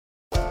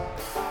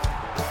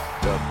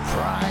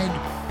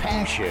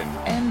passion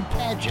and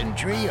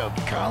pageantry of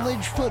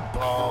college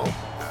football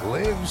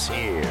lives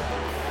here.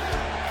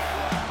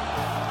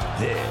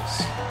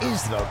 This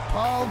is the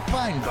Paul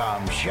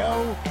Feinbaum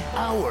Show,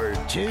 Hour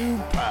 2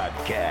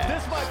 podcast.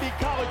 This might be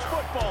college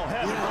football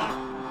heaven.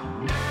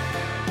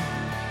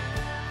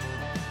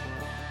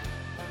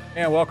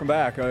 And welcome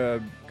back.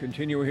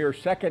 Continue here,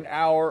 second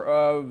hour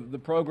of the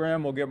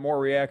program. We'll get more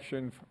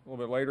reaction a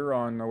little bit later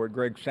on what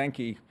Greg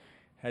Sankey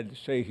had to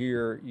say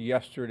here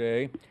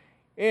yesterday.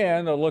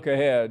 And a look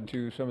ahead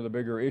to some of the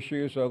bigger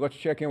issues. Let's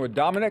check in with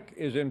Dominic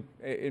is in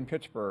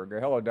Pittsburgh.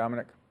 Hello,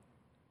 Dominic.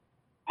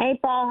 Hey,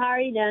 Paul. How are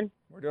you doing?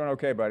 We're doing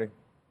okay, buddy.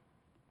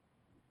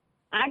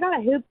 I got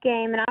a hoop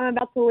game, and I'm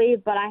about to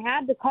leave, but I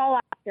had to call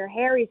after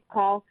Harry's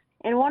call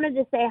and wanted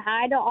to say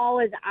hi to all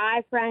his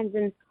friends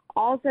and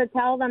also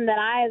tell them that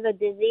I have a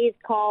disease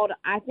called,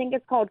 I think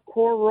it's called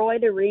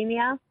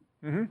choroideremia.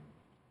 Mm-hmm.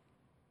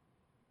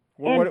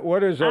 What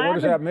does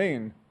that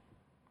mean?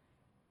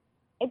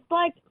 It's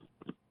like,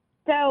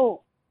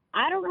 so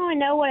I don't really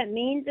know what it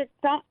means.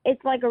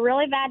 It's like a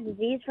really bad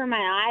disease for my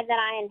eye that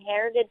I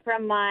inherited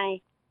from my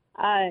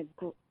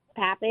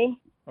pappy.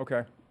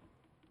 Okay.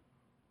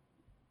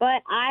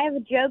 But I have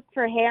a joke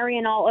for Harry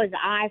and all his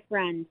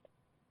friends.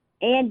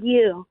 And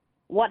you.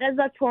 What does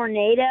a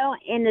tornado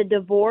and a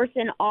divorce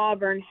in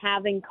Auburn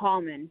have in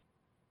common?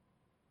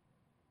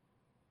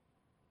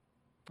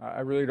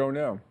 I really don't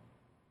know.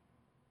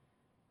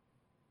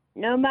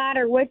 No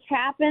matter which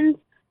happens,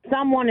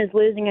 someone is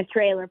losing a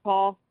trailer,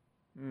 Paul.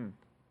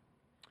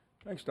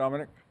 Thanks,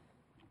 Dominic.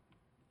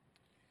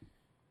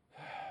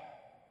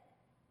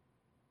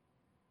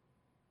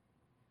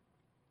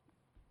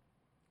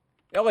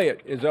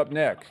 Elliot is up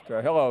next.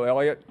 Hello,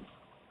 Elliot.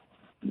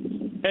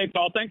 Hey,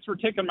 Paul, thanks for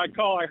taking my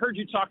call. I heard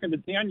you talking to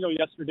Daniel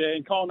yesterday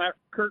and calling out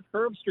Kirk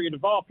Herbstreit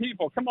of all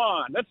people. Come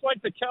on, that's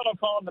like the kettle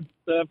calling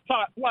the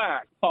pot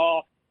black,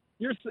 Paul.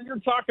 You're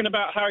talking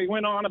about how he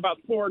went on about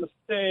Florida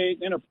State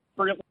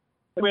inappropriately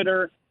on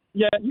Twitter,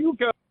 yet you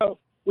go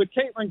with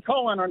Caitlin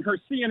Cullen on her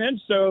CNN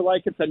show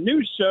like it's a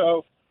news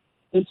show,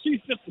 and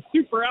she's just a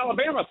super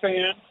Alabama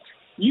fan.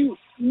 You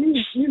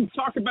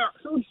talk about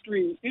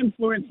Herbstreit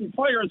influencing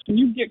players, and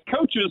you get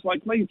coaches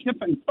like Lane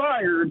Kiffin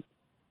fired.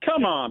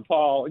 Come on,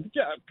 Paul.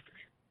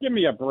 Give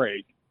me a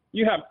break.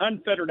 You have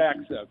unfettered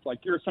access, like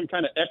you're some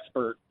kind of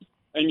expert,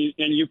 and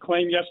you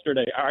claim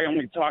yesterday, I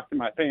only talk to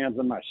my fans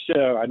on my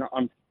show.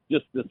 I'm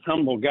just this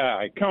humble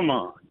guy. Come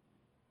on.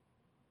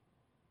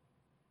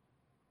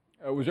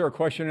 Was there a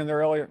question in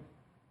there, Elliot?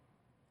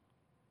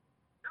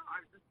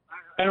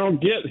 I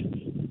don't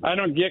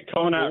get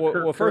calling out.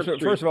 Well, first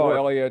of all,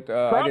 Elliot.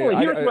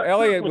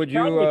 Elliot, would you?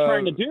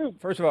 Trying to do?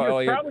 First of all,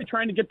 Elliot. Probably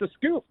trying to get the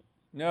scoop.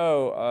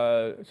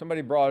 No,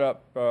 somebody brought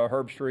up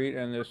Herbstreit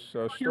and this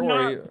story. You're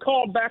not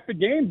called back to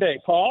game day,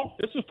 Paul.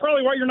 This is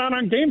probably why you're not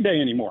on game day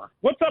anymore.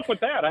 What's up with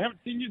that? I haven't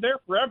seen you there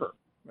forever.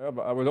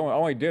 Well, I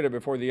only did it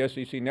before the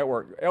SEC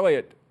network.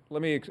 Elliot,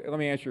 let me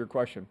answer your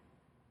question.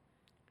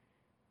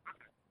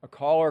 A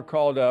caller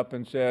called up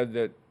and said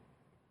that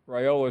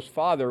Raiola's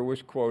father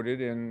was quoted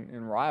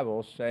in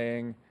Rivals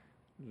saying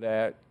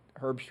that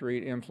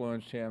Herbstreit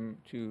influenced him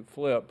to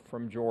flip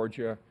from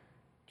Georgia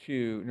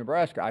to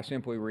Nebraska. I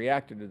simply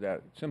reacted to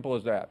that. Simple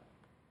as that.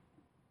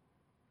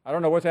 I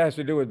don't know what that has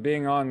to do with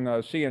being on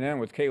CNN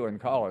with Caitlin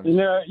Collins.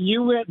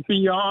 You went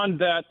beyond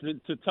that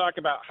to talk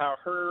about how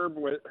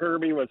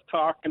Herbie was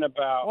talking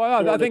about.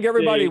 Well, I think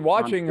everybody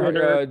watching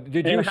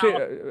did you see?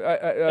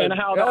 And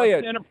how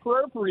Elliot, that's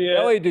inappropriate.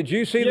 Elliot, did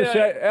you see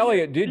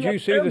Elliot, did you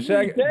see the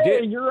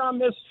segment? You're on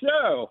this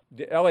show.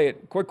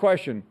 Elliot, quick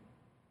question.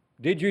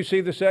 Did you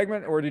see the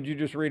segment or did you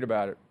just read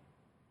about it?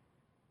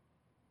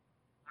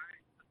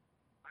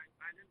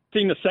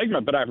 Seen the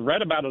segment, but I've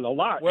read about it a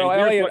lot. Well,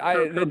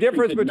 Elliot, the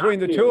difference between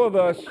the two of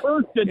us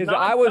is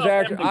I was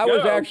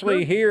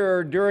actually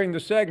here during the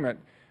segment.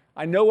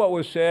 I know what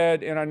was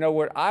said, and I know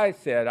what I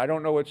said. I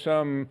don't know what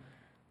some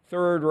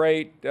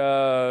third-rate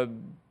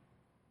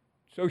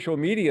social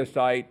media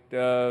site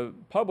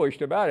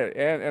published about it.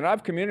 And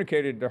I've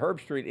communicated to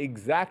Herbstreit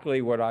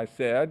exactly what I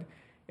said,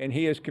 and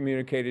he has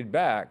communicated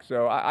back.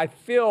 So I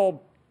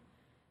feel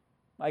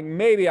like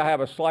maybe I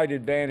have a slight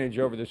advantage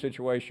over the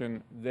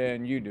situation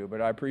than you do,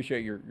 but I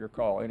appreciate your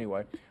call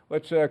anyway.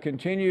 Let's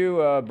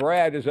continue.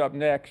 Brad is up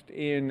next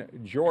in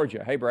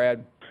Georgia. Hey,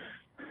 Brad.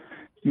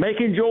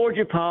 Making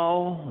Georgia,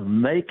 Paul.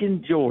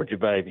 Making Georgia,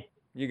 baby.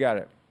 You got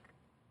it.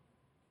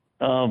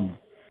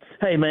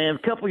 Hey, man,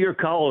 a couple of your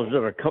callers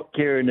that are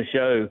carrying the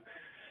show.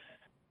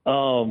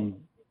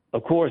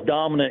 Of course,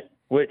 Dominic,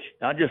 which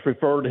I just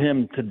referred to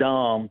him to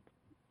Dom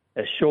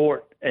as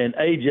short, and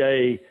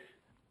AJ.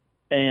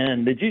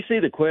 And did you see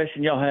the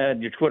question y'all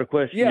had, your Twitter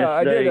question yesterday? Yeah,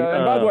 I did.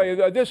 And by the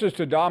way, this is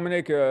to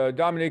Dominic.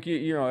 Dominic,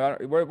 you know,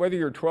 whether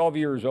you're 12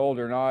 years old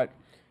or not,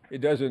 it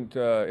doesn't.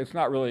 It's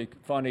not really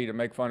funny to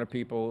make fun of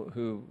people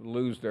who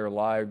lose their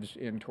lives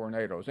in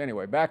tornadoes.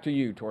 Anyway, back to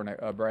you,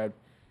 Brad.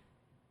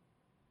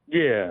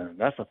 Yeah,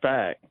 that's a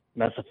fact.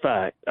 That's a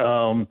fact.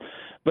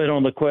 But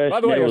on the question,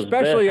 by the way,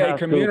 especially a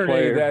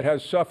community that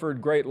has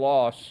suffered great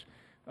loss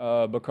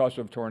because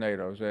of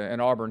tornadoes,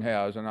 and Auburn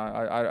has, and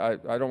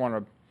I don't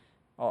want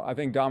to. I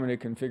think Dominic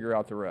can figure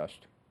out the rest.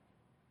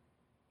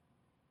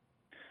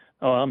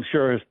 Oh, I'm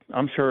sure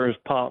his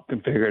pop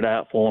can figure it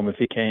out for him if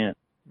he can't.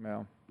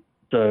 Yeah.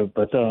 So,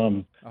 but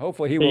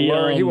hopefully he will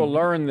learn. He will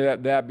learn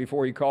that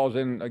before he calls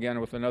in again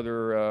with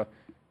another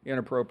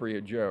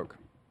inappropriate joke.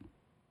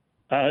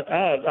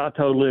 I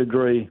totally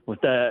agree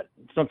with that.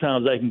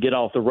 Sometimes they can get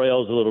off the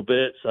rails a little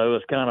bit, so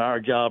it's kind of our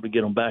job to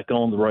get them back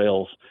on the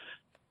rails,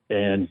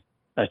 and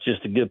that's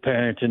just a good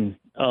parenting.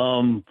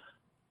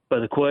 But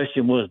the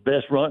question was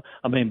best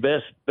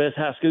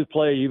high school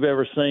player you've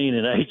ever seen,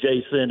 and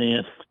AJ sent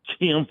in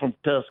Jim from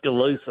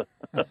Tuscaloosa.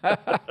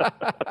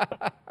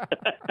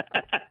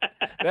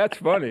 That's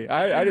funny.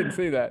 I didn't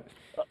see that.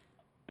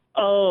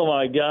 Oh,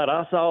 my God.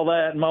 I saw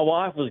that, and my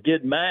wife was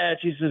getting mad.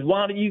 She says,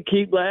 why do you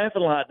keep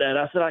laughing like that?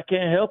 I said, I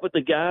can't help it.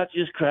 The guy's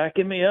just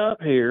cracking me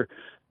up here.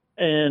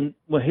 And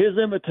with his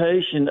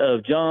imitation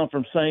of John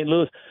from St.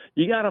 Louis,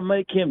 you got to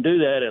make him do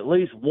that at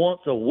least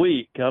once a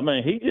week. I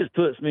mean, he just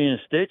puts me in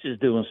stitches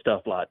doing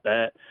stuff like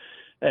that.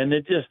 And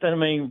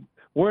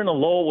we're in a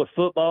lull with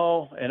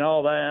football and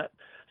all that.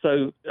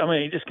 So,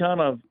 it just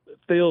kind of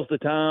fills the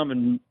time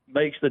and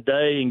makes the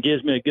day and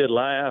gives me a good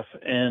laugh.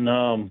 And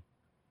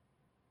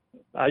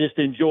I just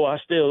enjoy.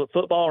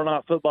 Football or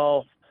not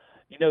football,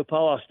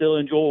 Paul, I still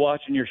enjoy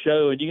watching your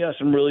show, and you got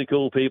some really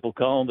cool people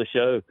calling the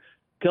show.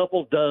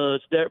 Couple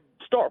duds.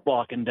 Start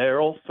blocking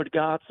Daryl, for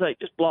God's sake.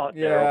 Just block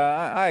Daryl.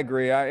 Yeah, I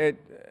agree.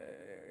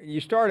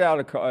 You start out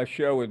a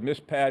show with Miss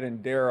Pat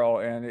and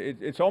Daryl, and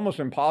it's almost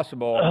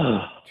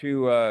impossible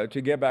to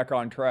get back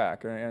on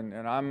track. And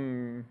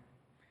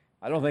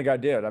I don't think I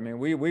did. I mean,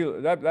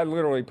 that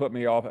literally put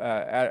me off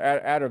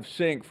out of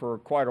sync for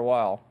quite a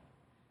while.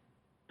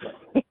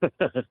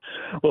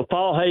 Well,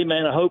 Paul, hey,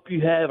 man, I hope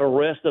you have a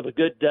rest of a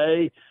good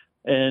day,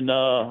 and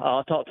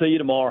I'll talk to you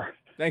tomorrow.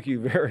 Thank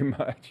you very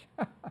much.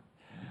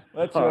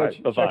 Let's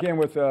check in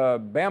with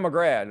Bama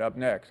Grad up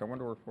next. I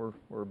wonder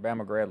where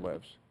Bama Grad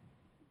lives.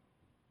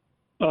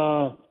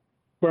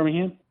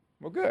 Birmingham.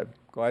 Well, good.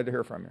 Glad to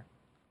hear from you.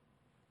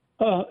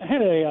 I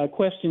had a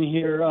question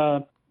here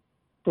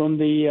from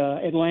the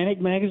Atlantic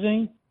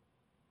magazine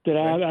that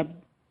I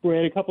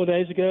read a couple of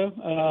days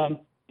ago.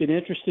 It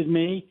interested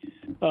me.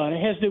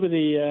 It has to do with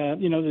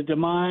the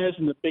demise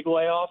and the big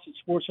layoffs at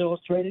Sports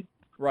Illustrated.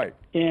 Right.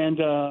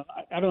 And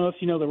I don't know if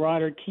you know the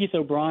writer Keith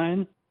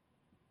O'Brien.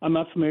 I'm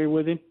not familiar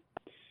with him.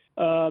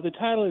 The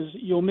title is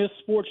 "You'll Miss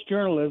Sports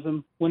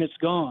Journalism When It's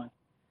Gone."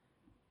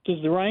 It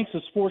says the ranks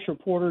of sports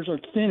reporters are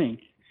thinning,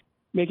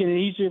 making it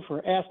easier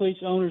for athletes,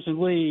 owners, and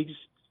leagues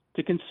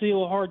to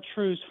conceal hard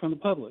truths from the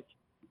public.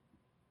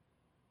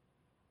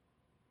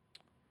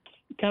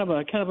 Kind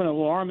of an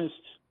alarmist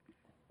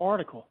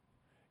article.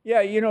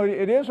 Yeah,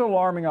 it is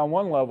alarming on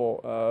one level,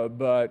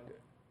 but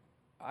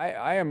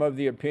I am of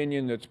the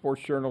opinion that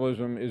sports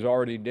journalism is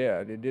already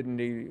dead. We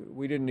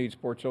didn't need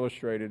Sports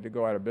Illustrated to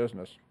go out of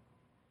business.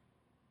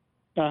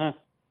 Uh-huh.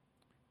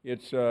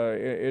 It's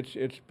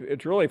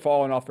really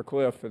fallen off the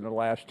cliff in the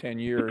last 10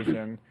 years,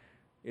 and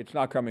it's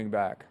not coming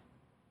back.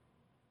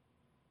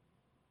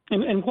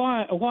 And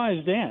why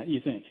is that,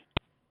 you think?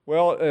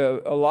 Well,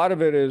 a lot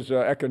of it is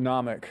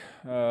economic.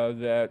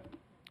 That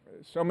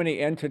so many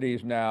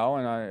entities now,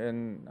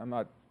 and I'm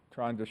not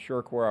trying to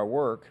shirk where I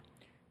work,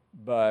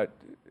 but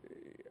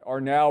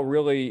are now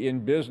really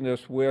in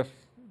business with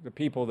the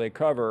people they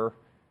cover,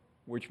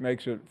 which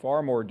makes it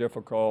far more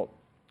difficult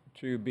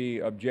to be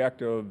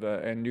objective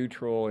and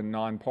neutral and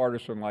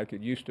nonpartisan like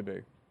it used to be.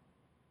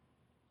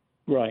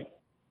 Right.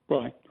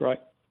 So,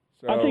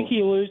 I think he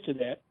alludes to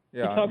that.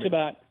 Yeah, he talks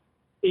about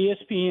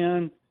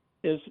ESPN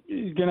is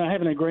going to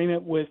have an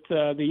agreement with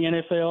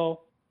the NFL.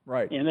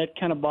 Right. And that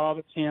kind of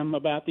bothers him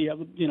about the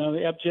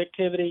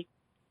objectivity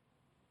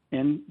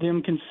and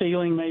them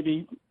concealing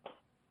maybe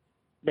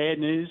bad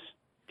news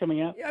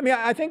coming out.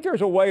 Yeah, I think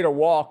there's a way to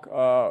walk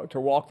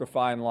the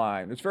fine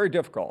line. It's very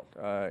difficult,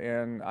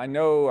 and I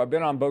know I've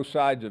been on both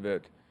sides of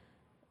it.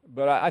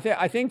 But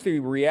I think the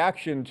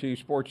reaction to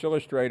Sports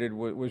Illustrated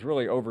was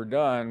really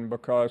overdone,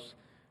 because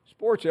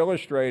Sports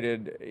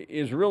Illustrated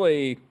is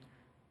really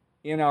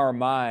in our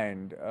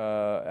mind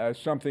as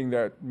something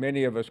that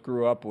many of us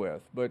grew up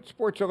with. But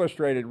Sports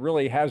Illustrated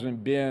really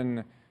hasn't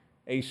been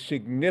a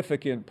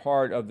significant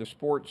part of the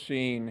sports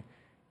scene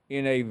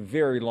in a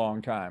very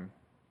long time.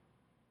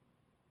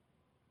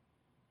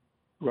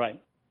 Right.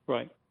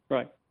 I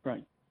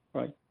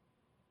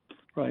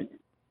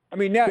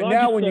mean,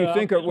 now when you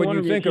think of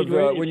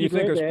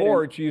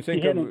sports, you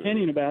think of an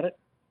opinion about it.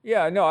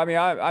 Yeah, no,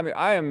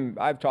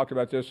 I've talked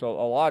about this a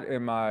lot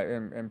in my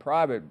in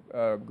private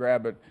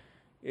grab, but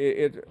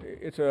it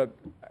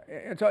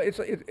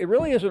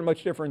really isn't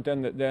much different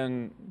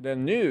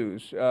than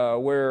news.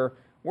 Where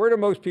do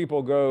most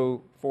people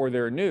go for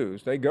their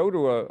news? They go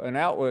to an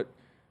outlet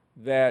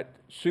that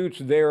suits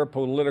their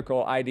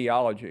political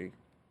ideology.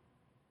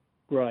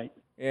 Right.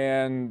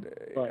 And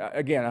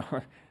again,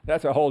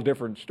 that's a whole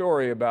different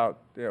story about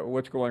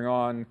what's going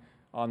on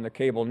the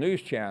cable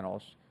news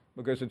channels,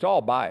 because it's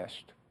all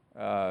biased.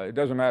 It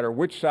doesn't matter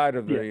which side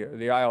of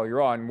the aisle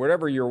you're on,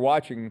 whatever you're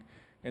watching,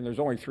 and there's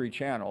only 3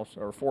 channels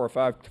or four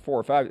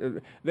or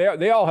five.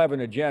 They all have an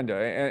agenda,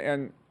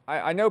 and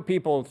I know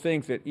people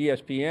think that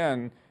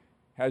ESPN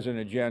has an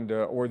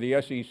agenda or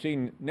the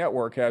SEC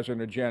network has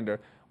an agenda.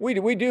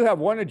 We do have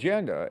one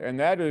agenda, and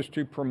that is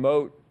to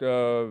promote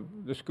the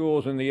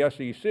schools in the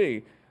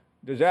SEC.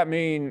 Does that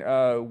mean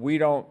we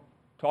don't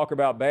talk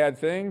about bad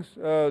things?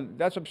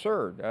 That's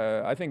absurd.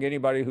 I think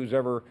anybody who's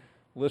ever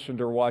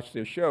listened or watched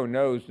this show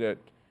knows that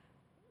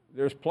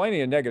there's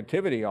plenty of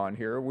negativity on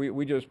here.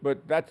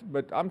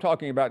 But I'm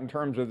talking about in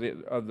terms of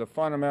the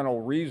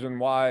fundamental reason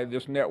why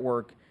this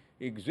network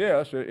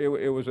exists.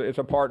 It's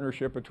a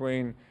partnership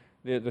between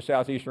the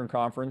Southeastern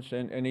Conference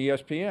and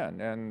ESPN,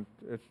 and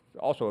it's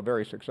also a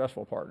very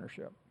successful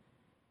partnership.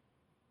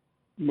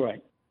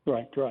 Right.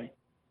 Well,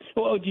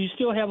 do you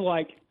still have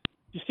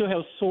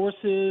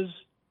sources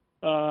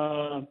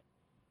that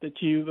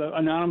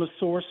anonymous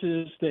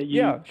sources that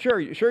you? Yeah, sure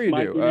you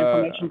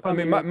do. I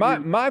mean,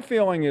 my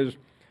feeling is,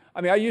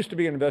 I mean, I used to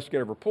be an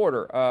investigative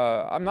reporter.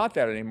 I'm not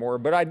that anymore,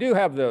 but I do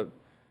have the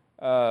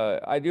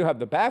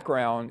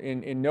background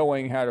in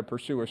knowing how to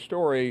pursue a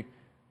story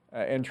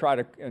and try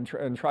to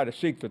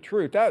seek the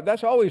truth.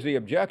 That's always the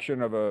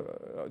objection of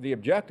the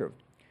objective.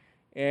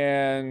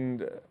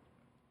 And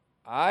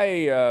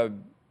I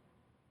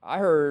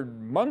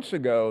heard months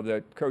ago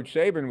that Coach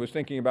Saban was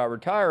thinking about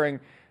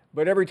retiring,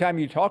 but every time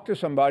you talk to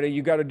somebody,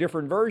 you got a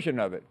different version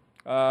of it.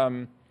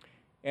 And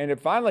it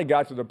finally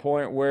got to the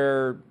point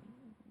where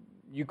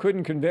you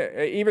couldn't convince,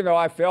 even though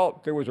I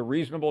felt there was a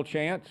reasonable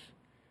chance,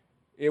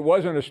 it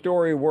wasn't a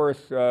story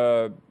worth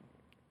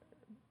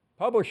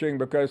publishing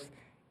because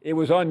it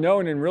was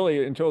unknown and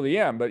really until the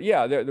end. But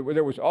yeah,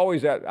 there was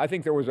always that. I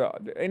think there was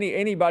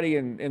anybody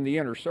in the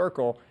inner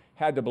circle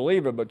had to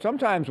believe it. But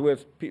sometimes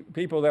with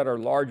people that are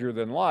larger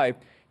than life,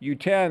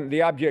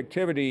 the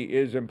objectivity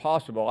is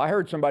impossible. I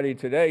heard somebody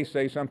today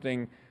say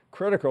something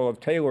critical of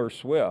Taylor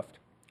Swift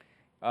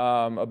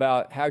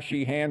about how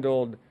she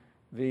handled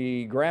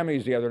the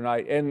Grammys the other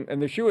night.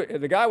 And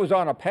the guy was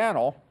on a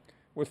panel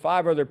with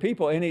 5 other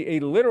people, and he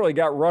literally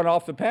got run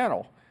off the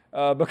panel.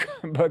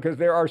 Because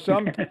there are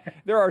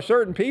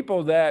certain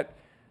people that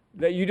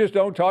you just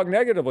don't talk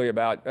negatively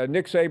about.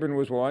 Nick Saban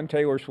was one.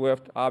 Taylor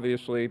Swift,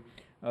 obviously,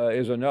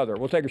 is another.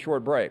 We'll take a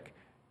short break.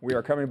 We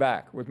are coming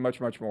back with much,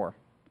 much more.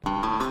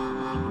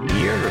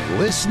 You're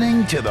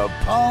listening to the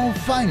Paul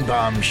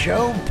Feinbaum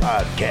Show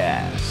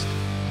podcast.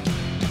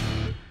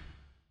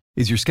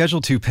 Is your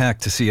schedule too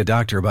packed to see a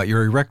doctor about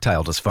your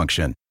erectile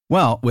dysfunction?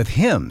 Well, with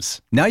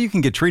Hims, now you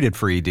can get treated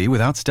for ED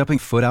without stepping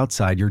foot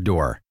outside your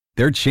door.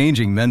 They're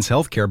changing men's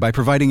healthcare by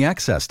providing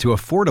access to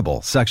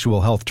affordable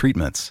sexual health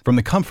treatments from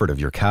the comfort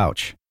of your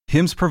couch.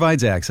 Hims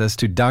provides access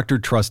to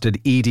doctor-trusted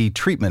ED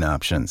treatment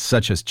options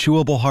such as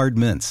chewable hard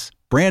mints,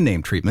 brand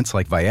name treatments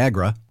like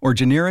Viagra, or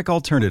generic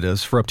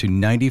alternatives for up to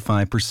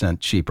 95%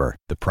 cheaper.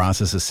 The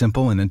process is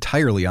simple and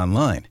entirely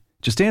online.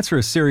 Just answer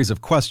a series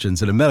of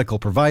questions and a medical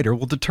provider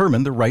will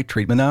determine the right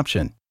treatment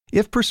option.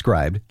 If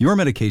prescribed, your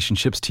medication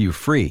ships to you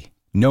free.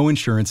 No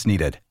insurance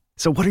needed.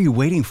 So what are you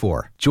waiting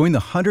for? Join the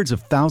hundreds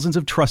of thousands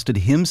of trusted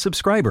Hims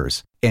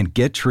subscribers and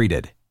get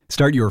treated.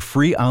 Start your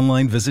free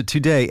online visit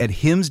today at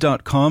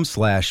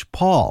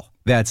hims.com/Paul.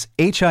 That's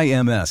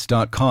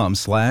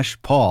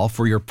HIMS.com/Paul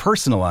for your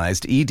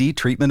personalized ED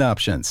treatment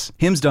options.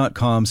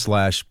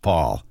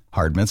 hims.com/Paul.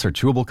 Hard mints are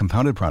chewable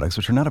compounded products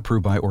which are not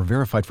approved by or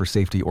verified for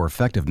safety or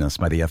effectiveness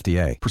by the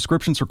FDA.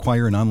 Prescriptions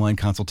require an online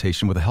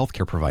consultation with a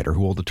healthcare provider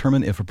who will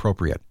determine if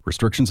appropriate.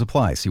 Restrictions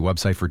apply. See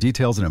website for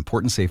details and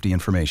important safety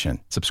information.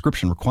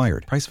 Subscription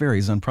required. Price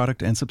varies on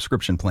product and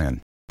subscription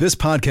plan. This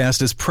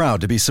podcast is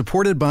proud to be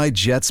supported by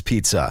Jets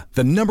Pizza,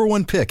 the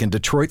 #1 pick in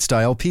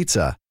Detroit-style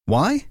pizza.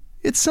 Why?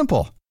 It's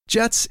simple.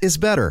 Jets is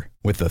better.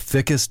 With the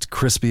thickest,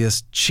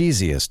 crispiest,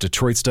 cheesiest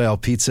Detroit-style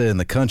pizza in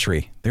the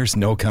country, there's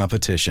no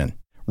competition.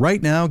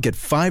 Right now, get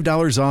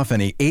 $5 off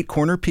any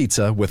 8-corner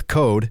pizza with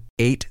code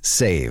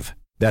 8SAVE.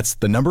 That's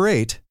the number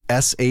 8,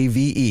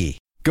 SAVE.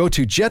 Go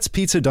to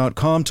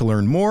jetspizza.com to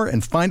learn more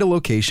and find a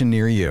location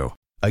near you.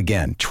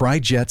 Again, try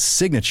Jet's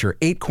signature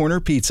 8-corner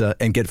pizza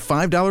and get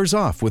 $5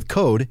 off with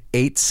code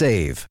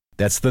 8SAVE.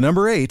 That's the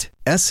number 8,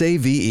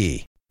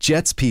 SAVE.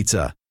 Jet's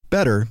Pizza.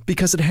 Better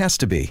because it has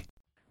to be.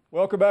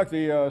 Welcome back.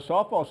 The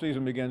softball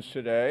season begins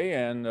today,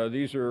 and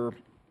these are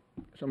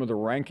some of the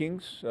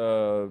rankings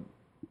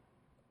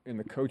in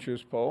the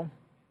coaches poll.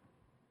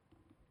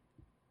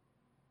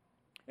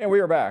 And we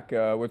are back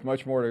with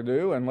much more to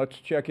do, and let's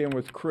check in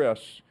with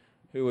Chris,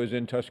 who is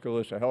in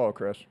Tuscaloosa. Hello,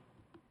 Chris.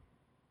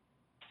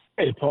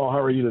 Hey, Paul, how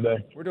are you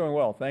today? We're doing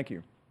well, thank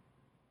you.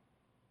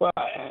 Well,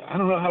 I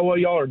don't know how well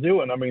y'all are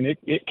doing. I mean,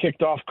 it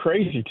kicked off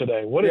crazy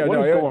today. What is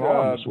going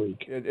on this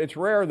week? It's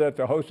rare that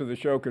the host of the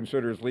show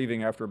considers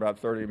leaving after about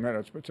 30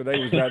 minutes, but today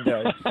was that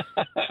day.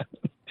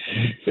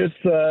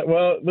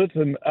 Well,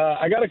 listen,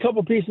 I got a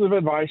couple pieces of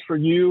advice for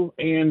you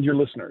and your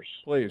listeners.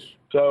 Please.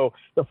 So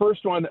the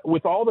first one,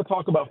 with all the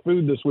talk about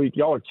food this week,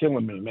 y'all are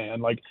killing me,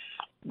 man. Like,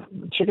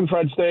 chicken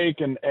fried steak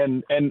and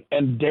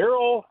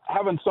Daryl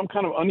having some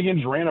kind of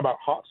unhinged rant about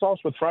hot sauce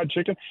with fried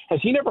chicken. Has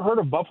he never heard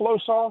of buffalo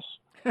sauce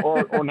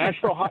or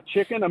Nashville hot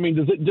chicken? I mean,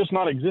 does it just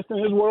not exist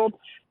in his world?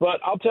 But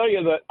I'll tell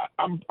you that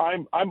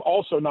I'm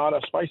also not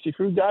a spicy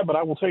food guy, but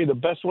I will tell you the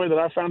best way that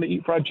I found to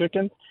eat fried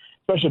chicken,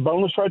 especially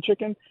boneless fried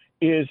chicken,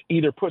 is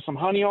either put some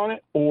honey on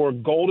it or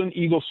Golden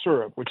Eagle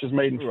syrup, which is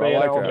made in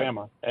Fayette,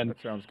 Alabama. And that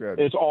sounds good.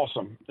 It's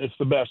awesome. It's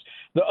the best.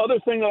 The other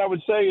thing that I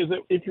would say is that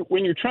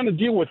when you're trying to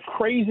deal with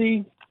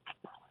crazy,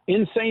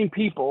 insane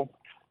people,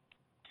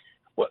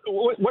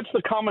 what's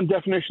the common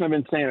definition of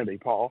insanity,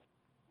 Paul?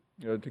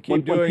 To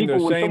keep doing the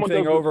same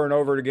thing over and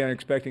over again,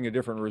 expecting a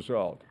different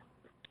result.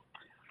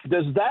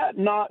 Does that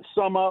not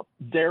sum up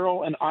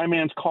Daryl and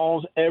Iman's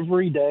calls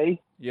every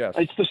day? Yes.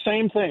 It's the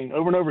same thing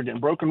over and over again,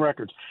 broken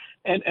records.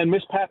 And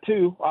Miss Pat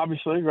too,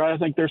 obviously, right? I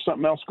think there's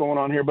something else going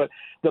on here. But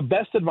the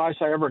best advice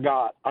I ever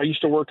got, I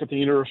used to work at the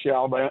University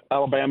of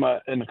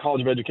Alabama in the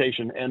College of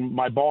Education, and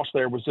my boss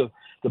there was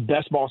the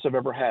best boss I've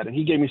ever had. And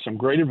he gave me some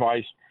great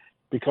advice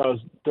because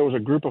there was a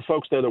group of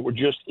folks there that were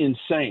just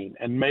insane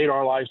and made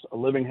our lives a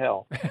living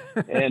hell.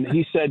 And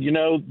he said,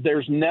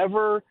 there's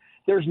never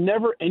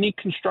any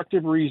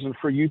constructive reason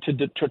for you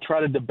to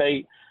try to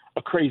debate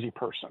a crazy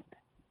person.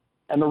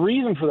 And the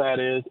reason for that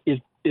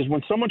is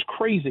when someone's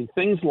crazy,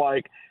 things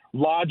like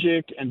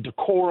logic and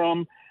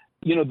decorum,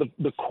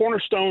 the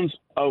cornerstones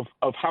of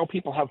how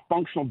people have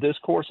functional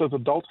discourse as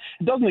adults,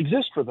 it doesn't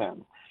exist for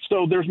them.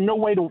 So there's no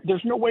way to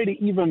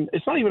even,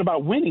 it's not even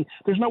about winning.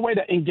 There's no way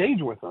to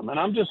engage with them. And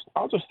I'll just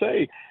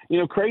say,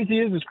 crazy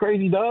is as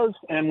crazy does.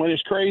 And when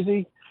it's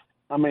crazy,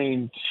 I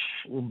mean,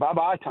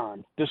 bye-bye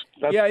time. That's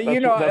what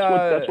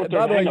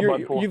they're hanging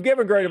up for. You've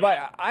given great advice.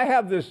 I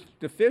have this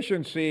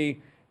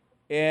deficiency,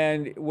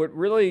 and what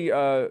really,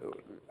 I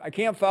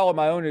can't follow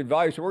my own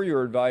advice or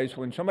your advice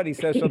when somebody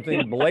says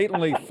something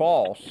blatantly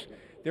false.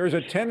 There's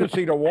a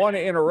tendency to want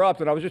to interrupt,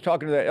 and I was just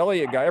talking to the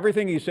Elliott guy.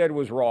 Everything he said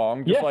was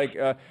wrong,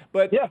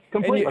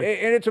 completely.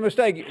 And it's a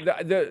mistake.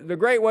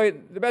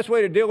 The best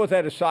way to deal with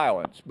that is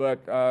silence.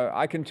 But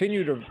I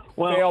continue to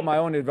fail my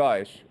own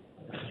advice.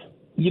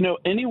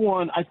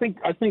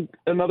 I think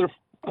another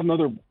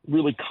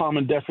really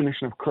common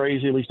definition of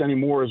crazy, at least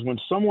anymore, is when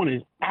someone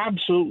is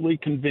absolutely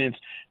convinced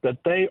that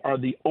they are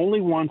the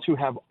only ones who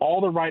have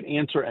all the right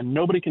answer and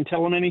nobody can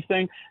tell them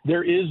anything.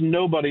 There is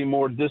nobody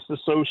more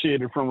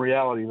disassociated from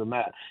reality than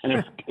that.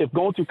 And if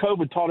going through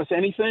COVID taught us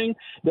anything,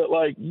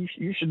 that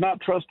you should not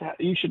trust,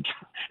 you should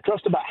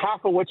trust about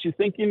half of what you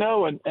think you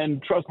know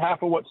and trust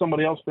half of what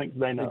somebody else thinks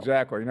they know.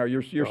 Exactly. No,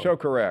 you're so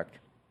correct.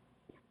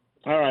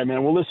 All right,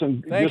 man. Well,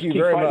 listen, Thank you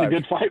keep very fighting much. a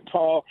good fight,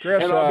 Paul.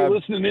 Chris, and I'll be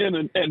listening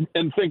in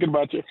and thinking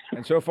about you.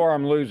 And so far,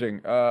 I'm losing.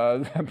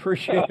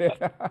 Appreciate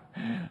it.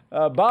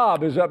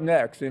 Bob is up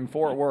next in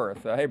Fort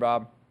Worth. Hey,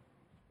 Bob.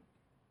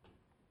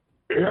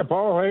 Yeah,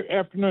 Paul. Hey,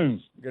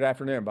 afternoon. Good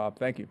afternoon, Bob.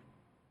 Thank you.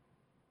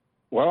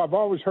 Well, I've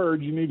always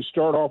heard you need to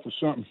start off with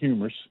something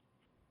humorous.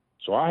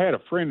 So I had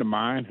a friend of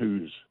mine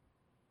who's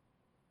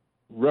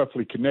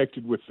roughly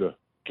connected with the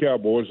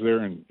Cowboys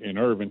there in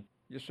Irving.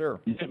 Yes, sir.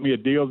 He sent me a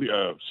deal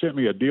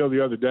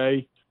the other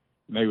day,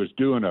 and they was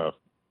doing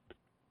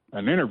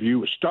an interview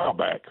with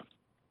Staubach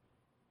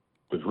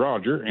with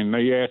Roger, and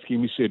they asked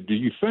him, he said, do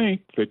you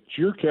think that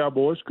your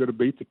Cowboys could have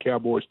beat the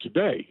Cowboys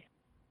today?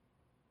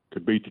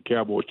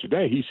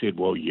 He said,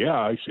 well, yeah.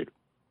 I said,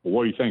 well,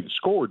 what do you think the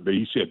score would be?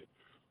 He said,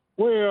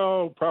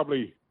 well,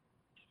 probably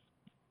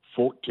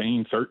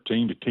 13 to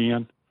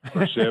 10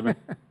 or 7.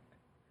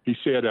 He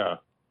said,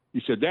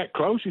 that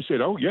close? He said,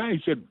 oh, yeah.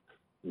 He said,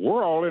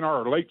 we're all in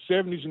our late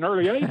 70s and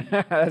early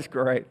 80s. That's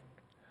great.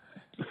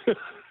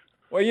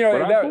 Well,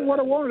 what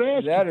I wanted to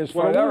ask that is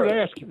funny.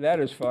 That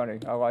is funny.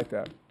 I like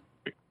that.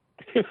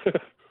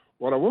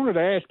 What I wanted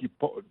to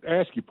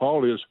ask you,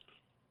 Paul, is,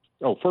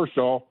 first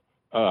off,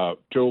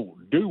 to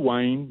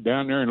Dwayne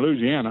down there in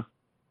Louisiana,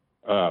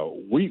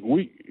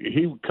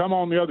 he come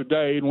on the other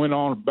day and went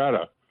on about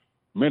a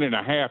minute and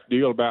a half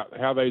deal about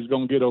how they was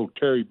going to get old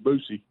Terry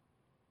Boosie.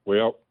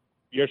 Well,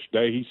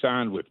 yesterday he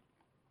signed with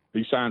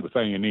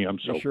A&M.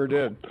 So he sure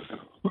did.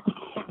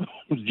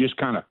 Just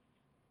kind of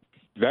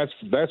that's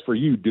for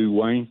you,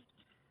 Dwayne.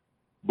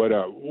 But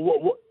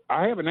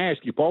I haven't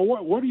asked you, Paul.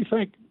 What do you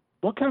think?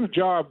 What kind of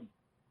job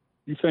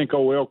you think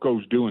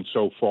Elko's doing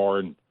so far?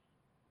 And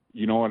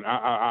and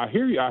I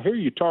hear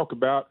you talk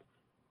about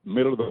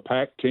middle of the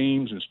pack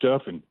teams and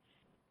stuff, and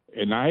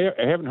I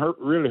haven't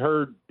really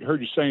heard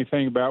you say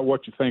anything about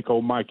what you think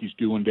old Mikey's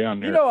doing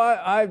down there.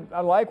 I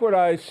like what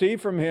I see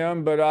from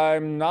him, but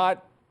I'm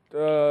not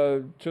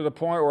to the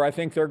point where I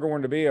think they're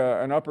going to be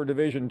an upper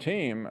division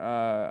team.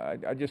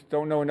 I just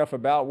don't know enough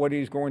about what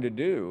he's going to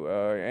do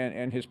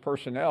and his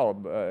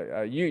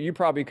personnel. You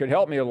probably could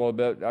help me a little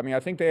bit. I mean,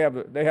 I think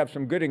they have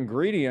some good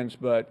ingredients,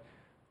 but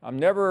I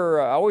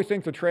always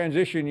think the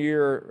transition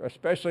year,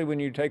 especially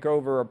when you take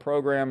over a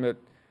program that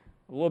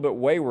a little bit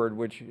wayward,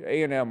 which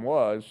A&M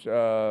was,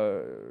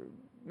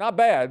 not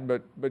bad,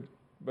 but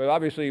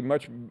obviously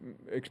much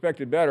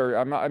expected better.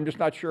 I'm just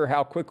not sure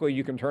how quickly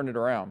you can turn it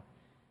around.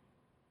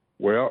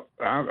 Well,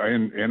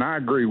 I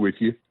agree with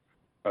you.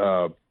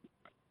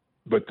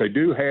 but they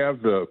do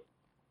have of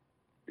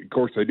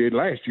course they did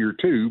last year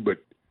too, but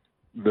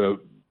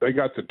they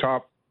got the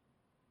top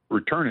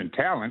returning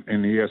talent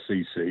in the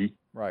SEC.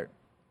 Right.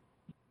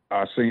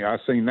 I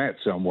seen that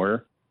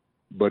somewhere,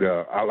 but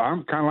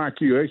I'm kind of like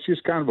you. It's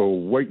just kind of a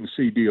wait and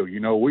see deal.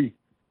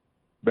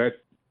 That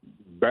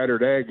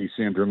battered Aggie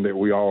syndrome that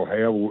we all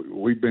have.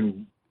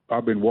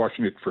 I've been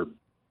watching it for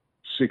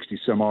 60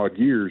 some odd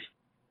years,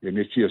 and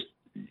it's just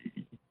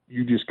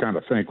you just kind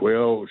of think,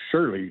 well,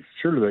 surely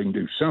they can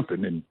do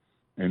something,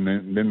 and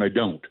then they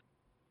don't.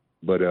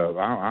 But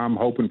I'm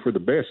hoping for the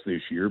best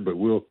this year, but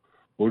we'll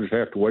just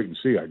have to wait and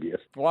see, I guess.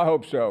 Well, I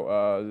hope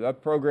so.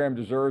 That program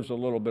deserves a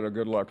little bit of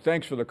good luck.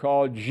 Thanks for the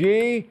call.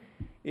 G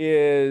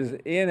is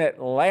in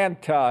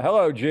Atlanta.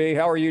 Hello, G.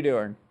 How are you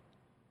doing?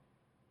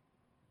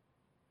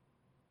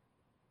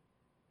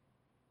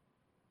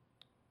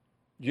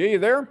 G, you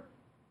there?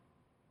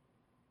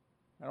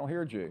 I don't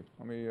hear G.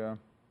 Let me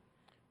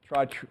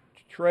try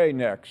Trey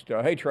next.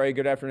 Hey, Trey,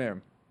 good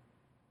afternoon.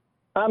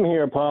 I'm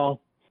here,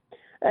 Paul.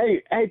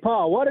 Hey,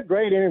 Paul, what a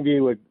great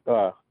interview with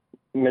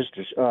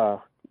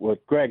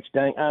with Greg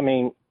Stank. I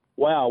mean,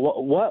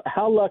 wow,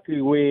 how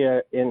lucky we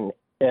are in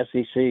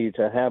SEC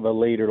to have a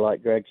leader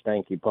like Greg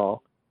Stanky,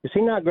 Paul. Is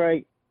he not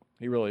great?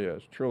 He really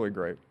is, truly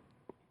great.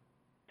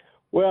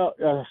 Well,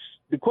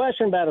 the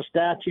question about a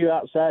statue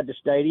outside the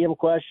stadium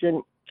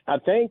question, I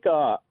think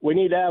we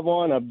need to have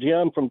one of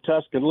Jim from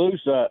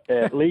Tuscaloosa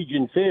at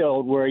Legion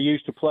Field where he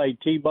used to play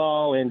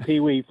T-ball and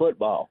Pee-wee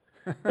football.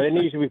 But it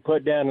needs to be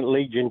put down at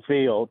Legion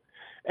Field.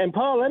 And,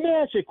 Paul, let me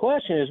ask you a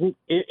question.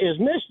 Is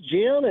Miss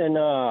Jim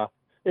and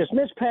is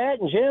Miss Pat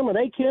and Jim, are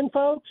they kin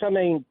folks? I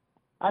mean,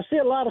 I see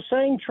a lot of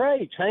same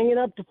traits, hanging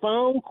up the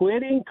phone,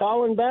 quitting,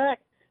 calling back.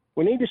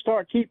 We need to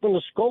start keeping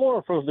the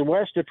score for the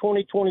rest of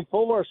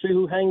 2024, see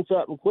who hangs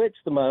up and quits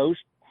the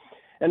most.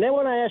 And then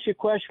when I ask you a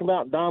question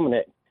about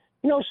Dominic,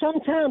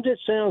 sometimes it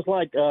sounds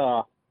like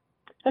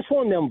that's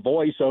one of them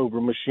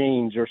voiceover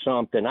machines or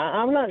something.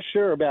 I'm not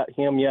sure about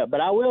him yet,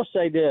 but I will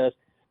say this.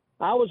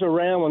 I was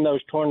around when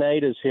those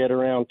tornadoes hit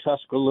around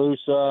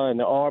Tuscaloosa and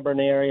the Auburn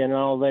area and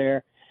all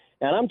there.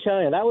 And I'm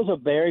telling you, that was a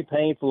very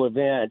painful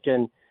event.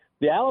 And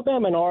the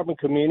Alabama and Auburn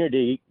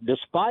community,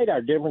 despite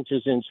our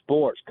differences in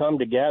sports, come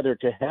together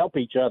to help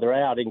each other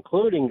out,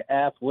 including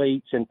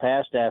athletes and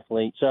past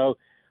athletes. So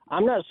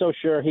I'm not so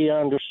sure he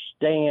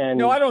understands.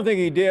 No, I don't think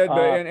he did.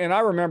 But and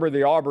I remember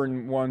the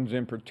Auburn ones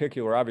in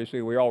particular.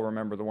 Obviously, we all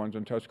remember the ones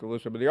in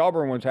Tuscaloosa. But the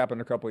Auburn ones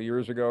happened a couple of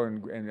years ago,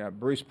 and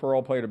Brees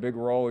Pearl played a big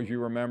role, as you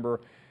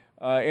remember.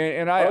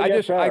 In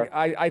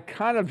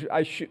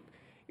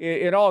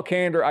all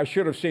candor, I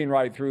should have seen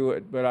right through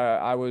it, but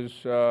I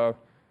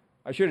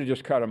should have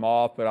just cut him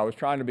off. But I was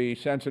trying to be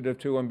sensitive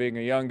to him, being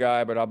a young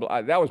guy.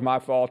 But that was my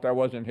fault. That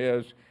wasn't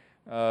his.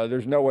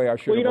 There's no way I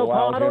should have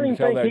allowed Paul, him to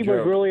tell that joke. I don't even think he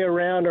was really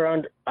around,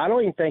 I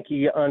don't even think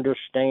he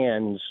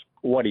understands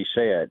what he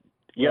said.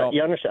 You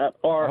understand?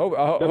 Or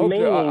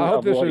I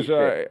hope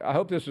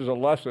this is a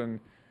lesson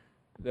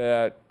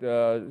that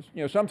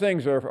some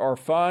things are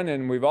fun,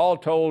 and we've all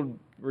told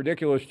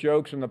ridiculous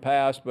jokes in the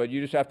past, but you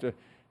just have to,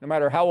 no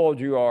matter how old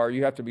you are,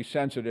 you have to be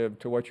sensitive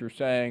to what you're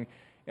saying.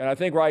 And I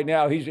think right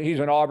now he's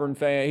an Auburn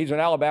fan. He's an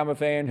Alabama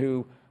fan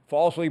who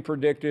falsely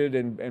predicted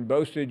and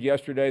boasted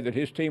yesterday that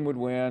his team would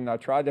win. I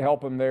tried to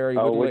help him there.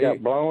 We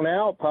got blown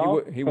out,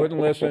 Paul. He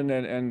wouldn't listen,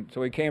 and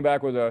so he came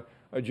back with a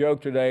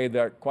joke today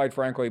that, quite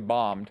frankly,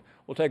 bombed.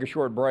 We'll take a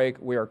short break.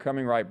 We are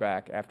coming right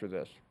back after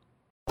this.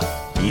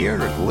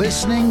 You're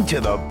listening to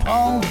the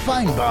Paul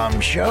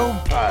Feinbaum Show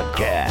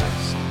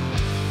podcast.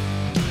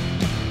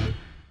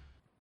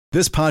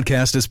 This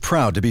podcast is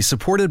proud to be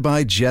supported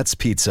by Jets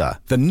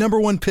Pizza, the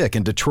 #1 pick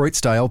in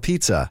Detroit-style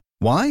pizza.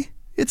 Why?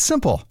 It's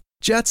simple.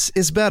 Jets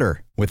is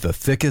better. With the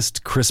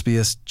thickest,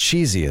 crispiest,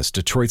 cheesiest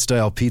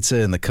Detroit-style pizza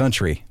in the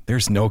country,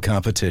 there's no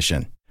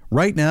competition.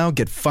 Right now,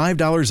 get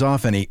 $5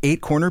 off any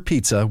 8-corner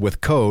pizza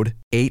with code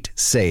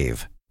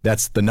 8SAVE.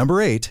 That's the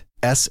number 8,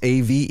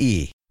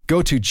 SAVE.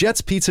 Go to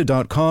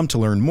jetspizza.com to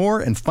learn more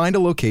and find a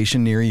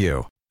location near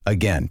you.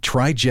 Again,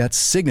 try Jet's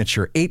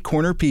signature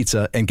 8-corner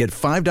pizza and get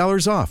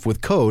 $5 off with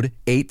code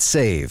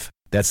 8SAVE.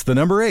 That's the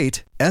number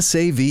 8,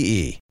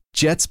 SAVE.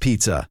 Jet's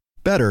Pizza.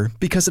 Better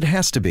because it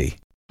has to be.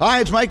 Hi,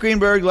 it's Mike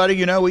Greenberg letting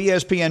you know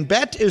ESPN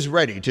Bet is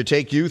ready to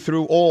take you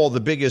through all the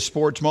biggest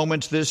sports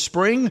moments this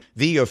spring.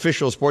 The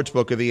official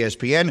sportsbook of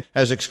ESPN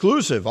has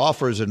exclusive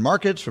offers and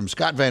markets from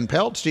Scott Van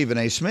Pelt, Stephen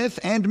A. Smith,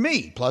 and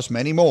me, plus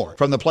many more.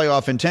 From the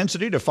playoff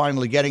intensity to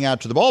finally getting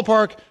out to the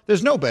ballpark,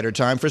 there's no better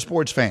time for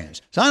sports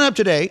fans. Sign up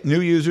today.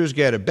 New users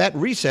get a bet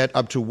reset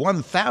up to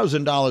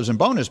 $1,000 in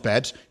bonus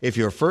bets if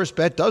your first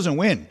bet doesn't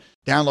win.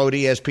 Download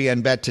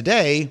ESPN Bet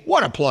today.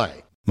 What a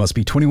play. Must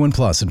be 21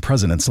 plus and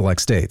present in select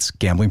states.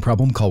 Gambling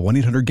problem? Call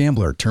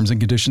 1-800-GAMBLER. Terms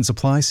and conditions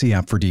apply. See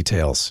app for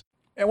details.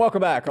 And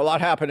welcome back. A lot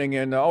happening,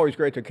 and always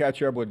great to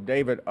catch up with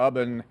David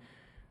Ubben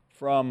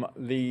from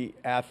The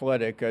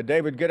Athletic.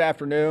 David, good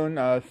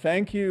afternoon.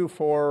 Thank you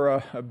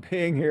for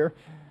being here.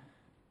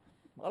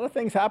 A lot of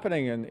things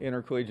happening in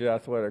intercollegiate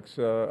athletics.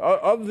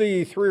 Of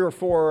the 3 or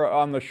 4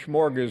 on the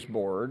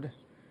smorgasbord,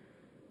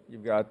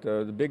 You've got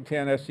the Big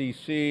Ten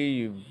SEC.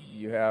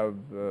 You have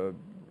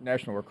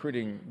National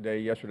Recruiting Day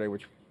yesterday,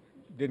 which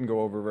didn't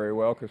go over very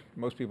well because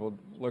most people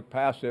look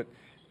past it.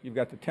 You've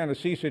got the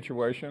Tennessee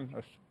situation,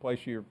 a place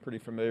you're pretty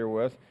familiar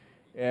with,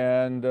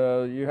 and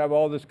you have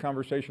all this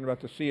conversation about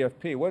the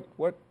CFP.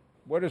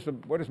 What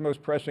is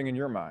most pressing in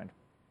your mind?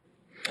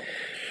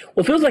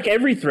 Well, it feels like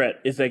every threat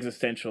is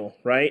existential,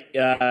 right?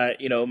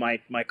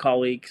 My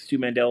colleague Stu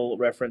Mandel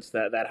referenced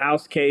that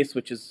House case,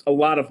 which is a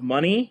lot of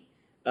money,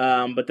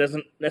 but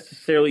doesn't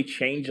necessarily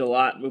change a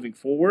lot moving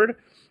forward.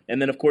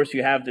 And then, of course,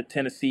 you have the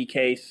Tennessee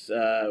case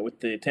with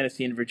the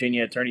Tennessee and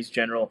Virginia attorneys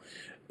general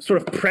sort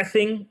of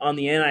pressing on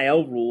the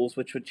NIL rules,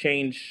 which would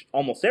change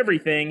almost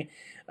everything.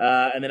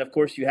 And then, of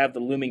course, you have the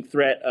looming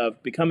threat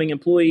of becoming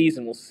employees,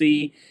 and we'll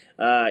see.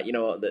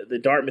 The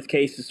Dartmouth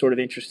case is sort of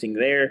interesting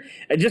there.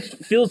 It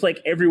just feels like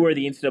everywhere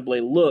the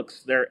NCAA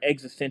looks, there are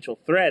existential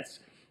threats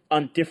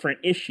on different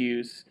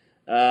issues,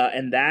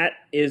 and that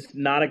is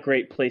not a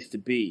great place to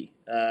be.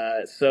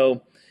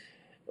 So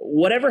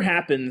whatever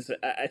happens,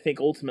 I think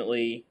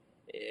ultimately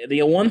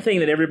the one thing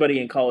that everybody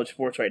in college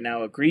sports right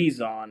now agrees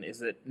on is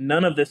that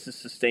none of this is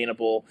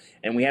sustainable,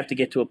 and we have to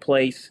get to a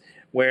place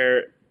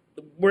where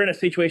we're in a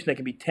situation that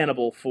can be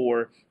tenable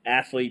for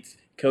athletes,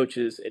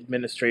 coaches,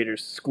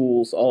 administrators,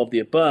 schools, all of the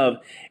above.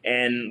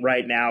 And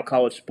right now,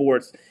 college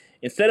sports,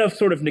 instead of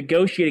sort of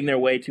negotiating their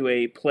way to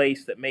a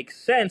place that makes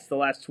sense the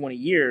last 20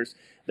 years,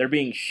 they're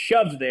being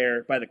shoved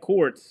there by the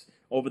courts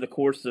over the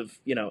course of,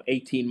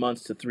 18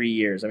 months to 3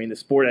 years. I mean, the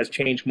sport has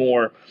changed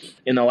more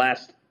in the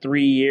last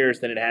 3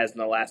 years than it has in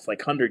the last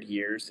 100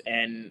 years,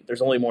 and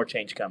there's only more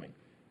change coming.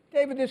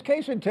 David, this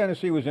case in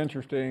Tennessee was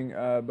interesting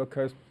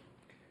because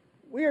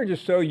we are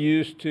just so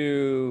used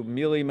to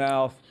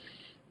mealy-mouthed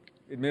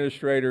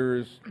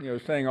administrators,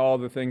 saying all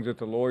the things that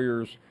the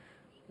lawyers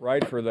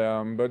write for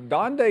them. But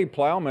Donde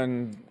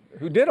Plowman,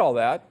 who did all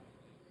that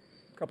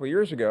a couple of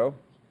years ago,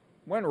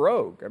 went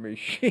rogue. I mean,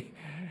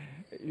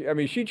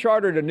 she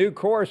chartered a new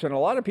course, and a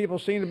lot of people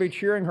seem to be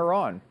cheering her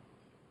on.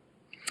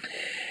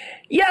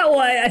 Yeah, well,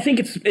 I think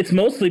it's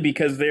mostly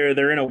because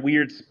they're in a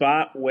weird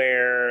spot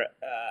where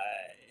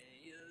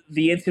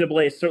the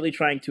NCAA is certainly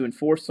trying to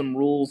enforce some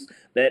rules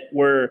that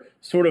were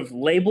sort of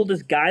labeled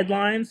as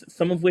guidelines,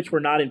 some of which were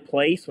not in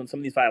place when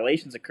some of these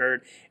violations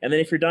occurred. And then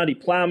if you're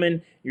Donde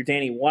Plowman, you're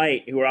Danny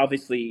White, who are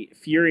obviously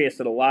furious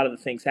at a lot of the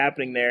things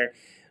happening there.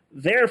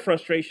 Their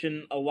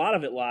frustration, a lot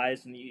of it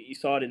lies, and you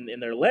saw it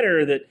in their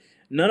letter, that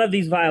none of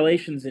these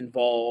violations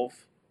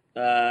involve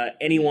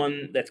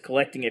anyone that's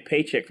collecting a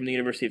paycheck from the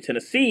University of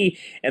Tennessee,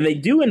 and they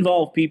do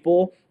involve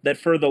people that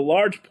for the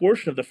large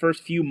portion of the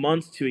first few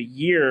months to a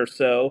year or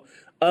so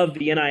of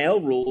the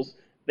NIL rules,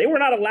 they were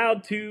not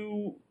allowed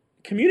to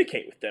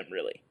communicate with them,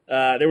 really.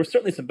 There were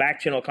certainly some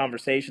back-channel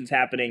conversations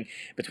happening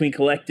between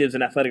collectives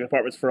and athletic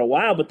departments for a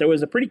while, but there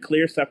was a pretty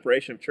clear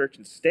separation of church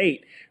and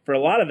state for a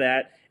lot of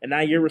that, and now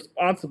you're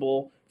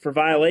responsible for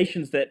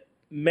violations that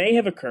may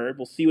have occurred.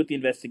 We'll see what the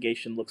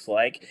investigation looks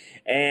like.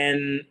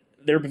 And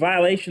there are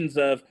violations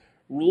of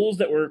rules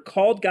that were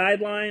called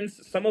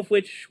guidelines, some of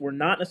which were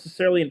not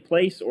necessarily in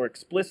place or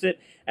explicit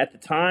at the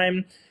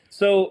time.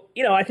 So,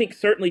 I think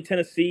certainly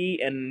Tennessee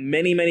and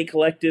many, many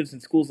collectives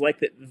and schools like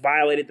that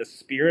violated the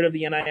spirit of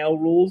the NIL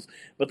rules.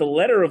 But the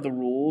letter of the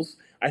rules,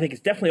 I think, is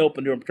definitely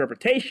open to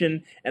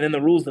interpretation. And then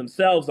the rules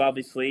themselves,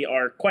 obviously,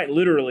 are quite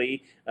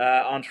literally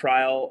on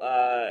trial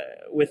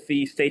with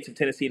the states of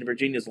Tennessee and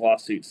Virginia's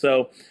lawsuit.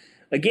 So,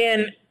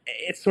 again,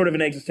 it's sort of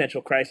an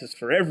existential crisis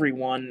for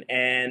everyone.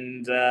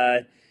 And,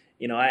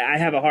 I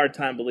have a hard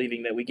time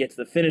believing that we get to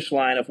the finish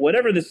line of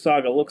whatever this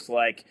saga looks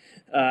like.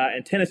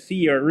 And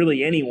Tennessee, or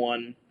really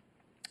anyone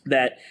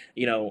that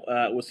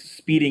was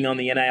speeding on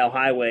the NIL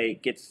highway,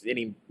 gets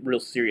any real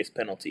serious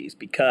penalties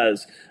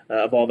because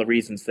of all the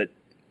reasons that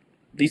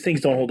these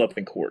things don't hold up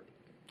in court.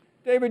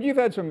 David, you've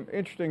had some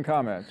interesting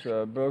comments,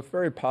 both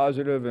very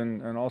positive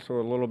and also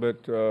a little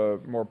bit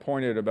more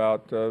pointed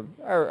about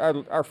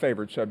our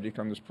favorite subject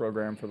on this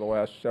program for the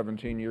last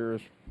 17 years,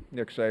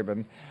 Nick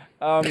Saban.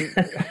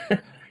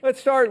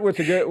 Let's start with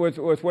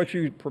what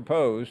you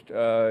proposed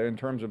in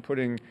terms of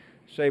putting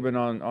Saban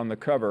on the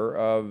cover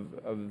of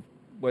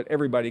what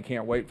everybody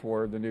can't wait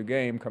for, the new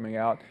game coming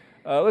out.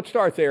 Let's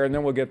start there, and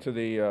then we'll get to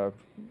the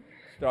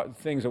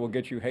things that will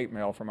get you hate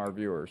mail from our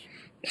viewers.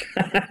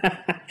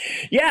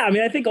 Yeah, I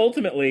mean, I think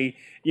ultimately,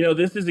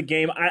 this is a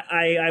game.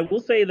 I will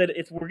say that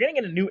we're getting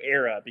in a new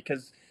era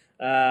because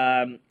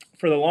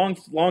for the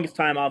longest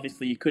time,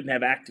 obviously, you couldn't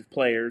have active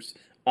players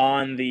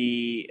on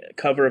the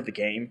cover of the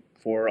game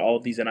for all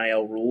of these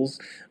NIL rules,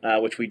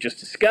 which we just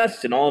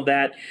discussed, and all of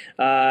that.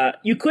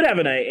 You could have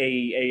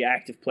a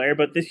active player,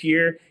 but this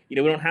year, we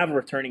don't have a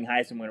returning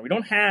Heisman winner. We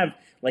don't have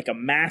like a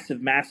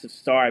massive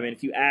star. I mean,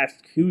 if you ask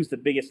who's the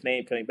biggest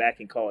name coming back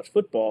in college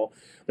football,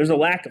 there's a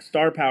lack of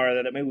star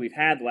power that maybe we've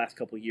had the last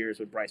couple of years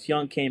when Bryce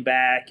Young came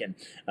back and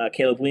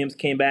Caleb Williams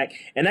came back.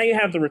 And now you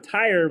have the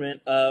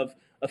retirement of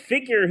a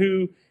figure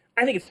who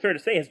I think it's fair to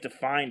say has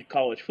defined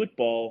college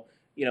football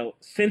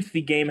since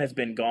the game has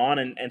been gone,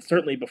 and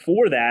certainly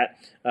before that,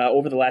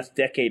 over the last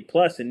decade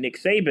plus, and Nick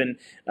Saban,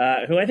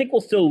 who I think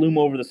will still loom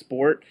over the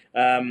sport,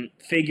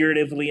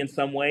 figuratively in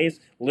some ways,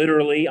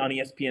 literally on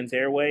ESPN's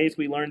airways,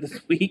 we learned this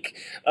week.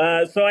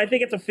 So I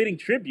think it's a fitting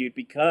tribute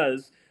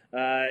because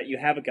you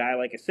have a guy,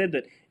 like I said,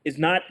 that is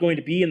not going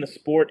to be in the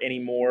sport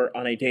anymore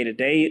on a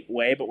day-to-day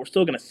way, but we're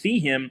still going to see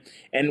him,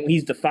 and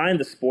he's defined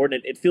the sport.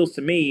 It feels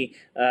to me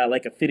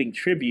like a fitting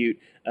tribute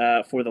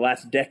for the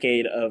last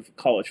decade of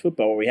college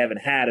football, where we haven't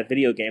had a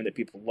video game that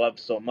people love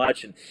so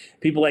much. And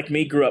people like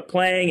me grew up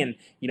playing and,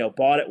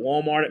 bought at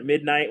Walmart at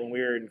midnight when we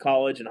were in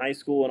college and high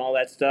school and all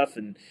that stuff,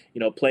 and,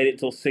 played it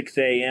until 6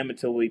 a.m.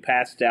 until we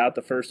passed out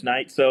the first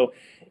night. So,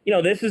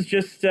 this is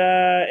just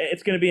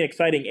it's going to be an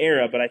exciting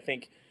era, but I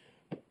think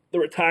the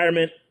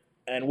retirement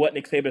and what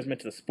Nick Saban has meant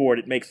to the sport,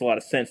 it makes a lot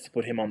of sense to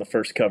put him on the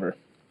first cover.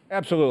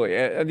 Absolutely.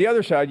 And the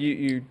other side,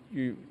 you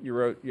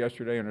wrote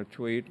yesterday in a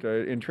tweet,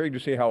 intrigued to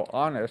see how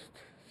honest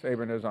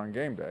Saban is on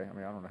game day. I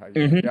mean, I don't know how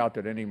you doubt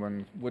that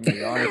anyone wouldn't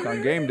be honest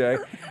on game day.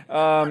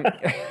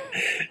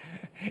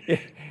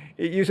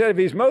 You said if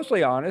he's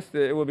mostly honest,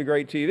 it will be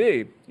great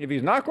TV. If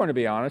he's not going to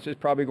be honest, it's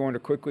probably going to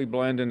quickly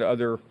blend into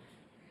other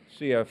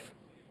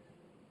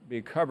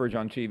CFB coverage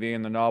on TV,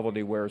 and the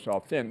novelty wears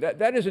off thin.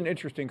 That is an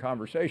interesting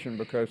conversation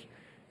because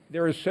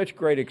there is such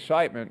great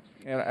excitement,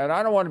 and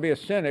I don't want to be a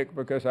cynic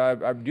because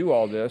I do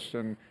all this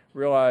and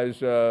realize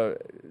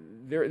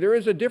there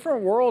is a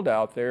different world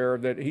out there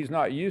that he's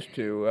not used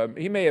to.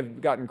 He may have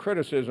gotten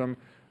criticism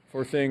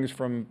for things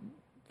from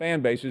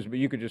fan bases, but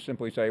you could just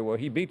simply say, well,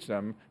 he beats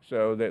them,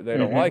 so they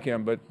don't like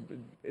him. But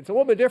it's a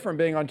little bit different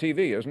being on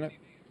TV, isn't it?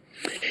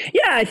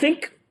 Yeah, I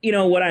think,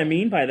 what I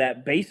mean by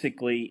that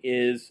basically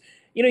is,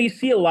 you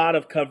see a lot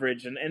of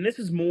coverage, and this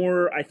is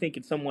more, I think,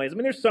 in some ways. I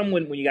mean, there's some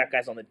when you got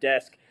guys on the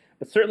desk,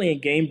 but certainly in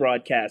game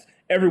broadcasts,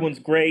 everyone's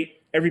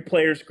great, every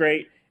player's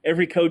great,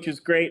 every coach is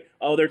great.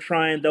 Oh, they're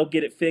trying, they'll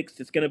get it fixed,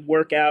 it's going to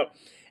work out.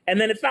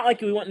 And then it's not like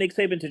we want Nick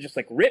Saban to just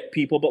rip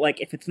people, but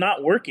if it's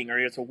not working or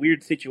it's a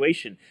weird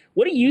situation,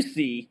 what do you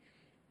see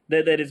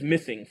that is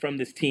missing from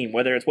this team?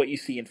 Whether it's what you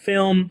see in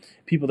film,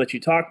 people that you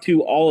talk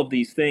to, all of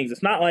these things.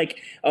 It's not like,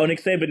 oh,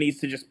 Nick Saban needs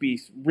to just be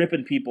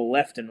ripping people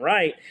left and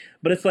right,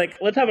 but it's like,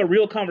 let's have a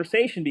real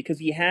conversation because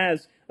he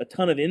has a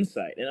ton of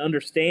insight and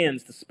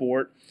understands the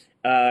sport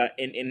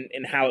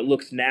in how it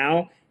looks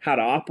now, how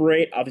to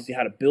operate, obviously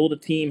how to build a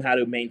team, how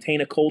to maintain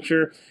a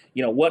culture,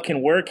 what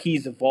can work.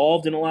 He's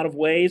evolved in a lot of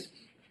ways.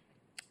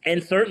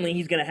 And certainly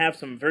he's going to have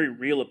some very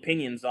real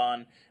opinions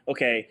on,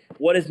 okay,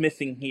 what is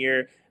missing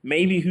here?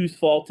 Maybe whose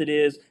fault it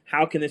is?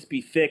 How can this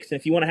be fixed? And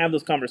if you want to have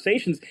those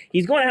conversations,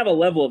 he's going to have a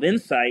level of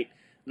insight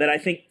that I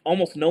think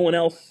almost no one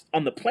else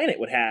on the planet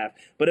would have.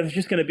 But if it's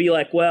just going to be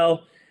like,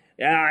 well,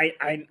 yeah,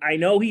 I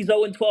know he's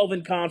 0-12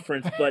 in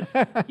conference, but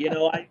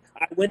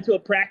I went to a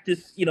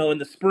practice, in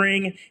the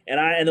spring,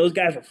 and those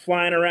guys were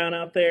flying around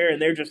out there,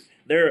 and they're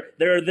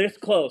this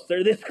close,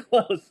 they're this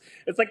close.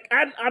 It's like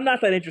I'm not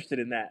that interested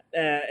in that,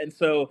 and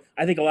so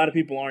I think a lot of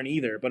people aren't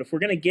either. But if we're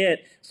gonna get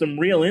some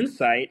real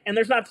insight, and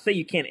there's not to say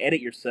you can't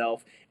edit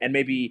yourself and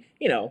maybe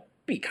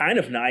be kind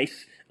of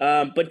nice,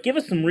 but give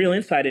us some real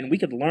insight, and we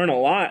could learn a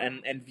lot,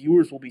 and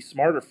viewers will be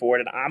smarter for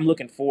it. And I'm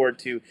looking forward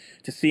to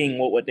seeing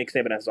what Nick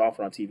Saban has to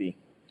offer on TV.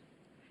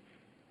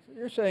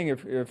 You're saying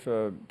if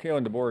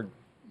Kalen DeBoer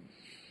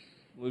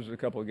loses a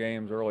couple of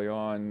games early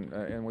on,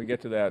 and we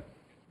get to that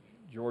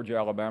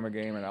Georgia-Alabama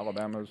game, and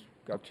Alabama's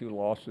got 2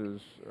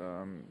 losses,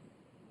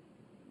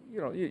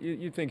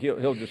 you think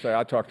he'll just say,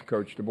 I talked to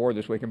Coach DeBoer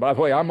this week, and by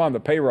the way, I'm on the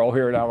payroll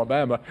here at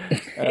Alabama.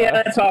 Yeah,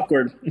 that's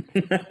awkward.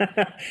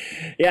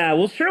 Yeah,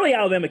 well, surely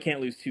Alabama can't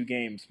lose 2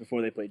 games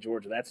before they play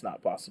Georgia. That's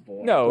not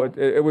possible. No,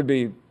 it would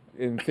be,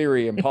 in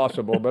theory,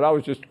 impossible, but I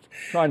was just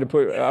trying to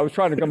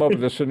come up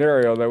with a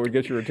scenario that would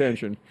get your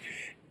attention.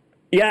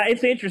 Yeah,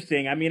 it's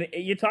interesting. I mean,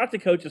 you talk to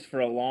coaches for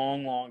a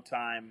long, long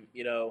time.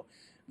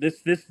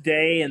 This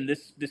day and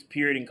this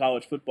period in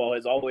college football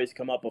has always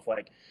come up with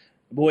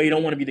boy, you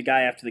don't want to be the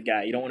guy after the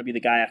guy. You don't want to be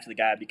the guy after the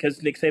guy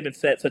because Nick Saban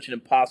set such an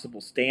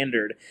impossible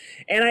standard.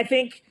 And I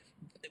think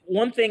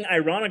one thing,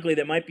 ironically,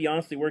 that might be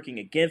honestly working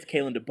against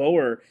Kalen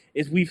DeBoer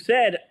is we've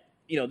said,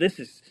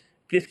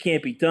 this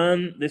can't be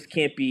done. This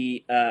can't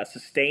be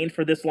sustained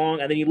for this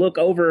long. And then you look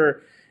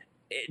over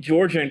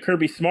Georgia and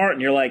Kirby Smart,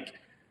 and you're like,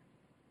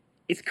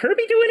 is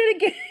Kirby doing it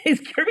again?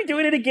 Is Kirby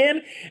doing it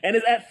again?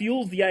 And that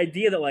fuels the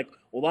idea that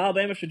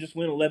Alabama should just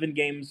win 11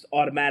 games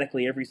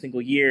automatically every single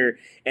year.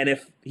 And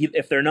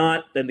if they're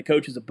not, then the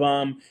coach is a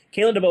bum.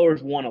 Kalen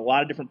DeBoer's won a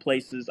lot of different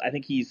places. I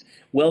think he's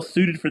well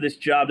suited for this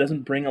job.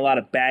 Doesn't bring a lot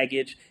of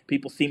baggage.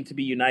 People seem to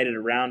be united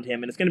around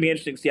him, and it's going to be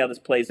interesting to see how this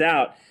plays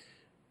out.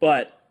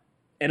 But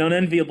an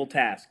unenviable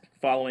task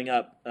following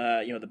up,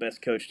 the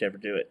best coach to ever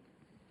do it.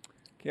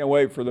 Can't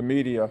wait for the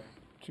media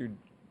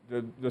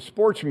the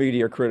sports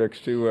media critics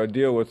to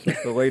deal with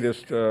the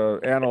latest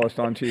analyst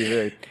on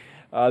TV.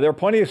 There are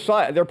plenty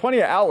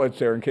of outlets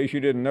there, in case you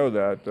didn't know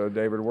that,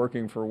 David,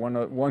 working for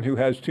one who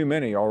has too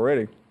many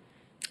already.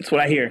 That's what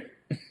I hear.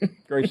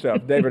 Great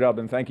stuff. David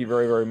Ubben, thank you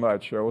very, very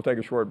much. We'll take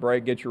a short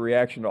break, get your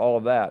reaction to all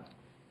of that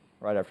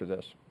right after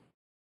this.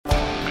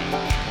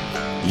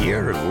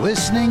 You're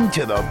listening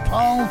to the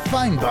Paul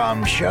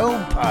Feinbaum Show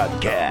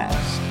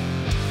podcast.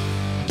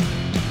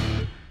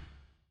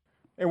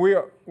 And we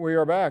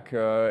are back,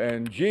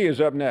 and G is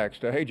up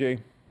next. Hey, G.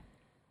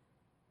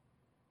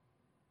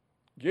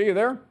 G, you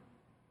there?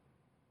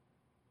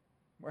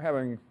 We're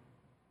having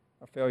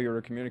a failure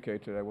to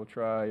communicate today. We'll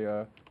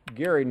try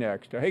Gary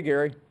next. Hey,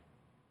 Gary.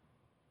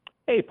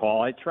 Hey,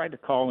 Paul. I tried to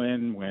call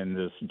in when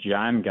this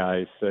John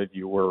guy said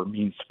you were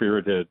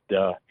mean-spirited,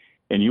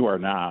 and you are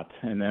not.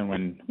 And then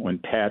when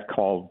Pat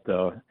called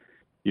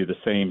you the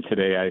same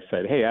today, I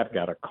said, hey, I've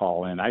got to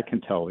call in. I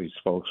can tell these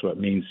folks what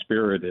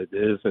mean-spirited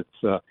is. It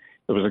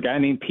was a guy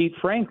named Pete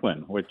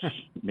Franklin, which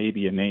may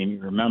be a name you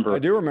remember. I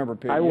do remember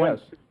Pete,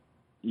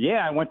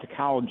 yes. I went to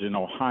college in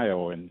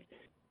Ohio, and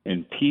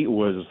Pete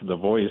was the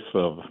voice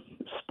of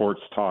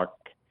sports talk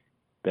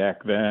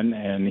back then,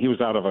 and he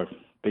was out of a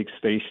big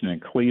station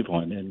in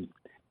Cleveland. And,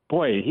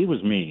 boy, he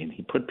was mean.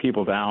 He put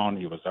people down.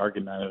 He was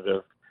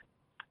argumentative.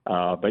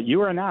 But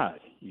you are not.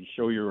 You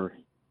show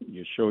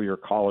your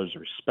callers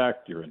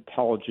respect. You're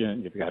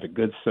intelligent. You've got a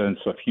good sense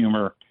of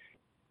humor.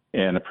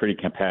 And a pretty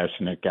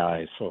compassionate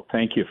guy, so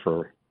thank you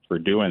for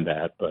doing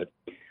that. But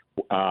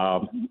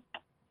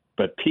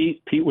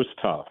Pete was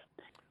tough.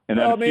 And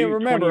well, he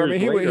was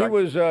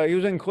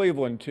in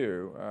Cleveland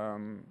too,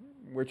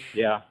 which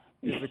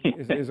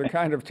is a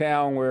kind of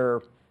town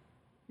where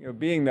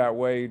being that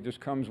way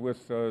just comes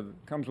with the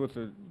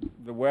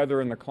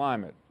weather and the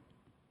climate.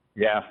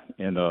 Yeah,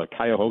 and the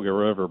Cuyahoga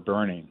River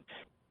burning.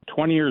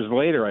 20 years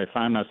later, I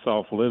find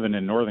myself living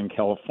in Northern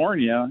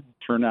California.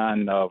 Turn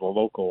on the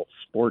local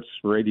sports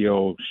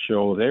radio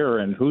show there,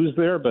 and who's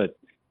there but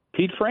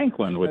Pete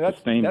Franklin with the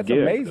same that's gig,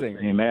 amazing.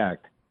 the same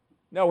act.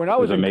 No, when I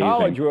was in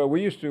college,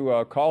 we used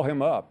to call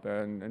him up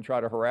and try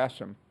to harass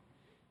him.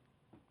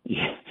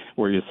 Yeah.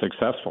 Were you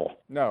successful?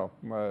 No,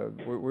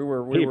 we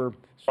were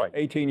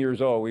 18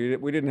 years old.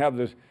 We didn't have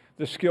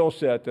the skill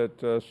set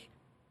that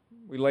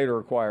we later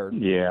acquired.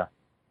 Yeah.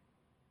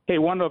 Hey,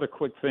 one other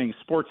quick thing.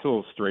 Sports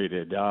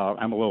Illustrated.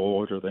 I'm a little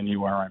older than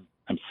you are.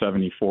 I'm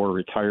 74,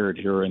 retired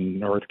here in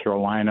North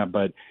Carolina.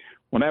 But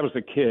when I was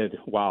a kid,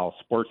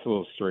 Sports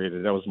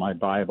Illustrated, that was my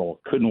Bible.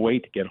 Couldn't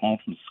wait to get home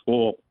from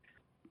school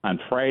on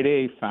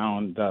Friday.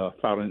 Found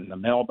it in the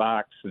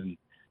mailbox, and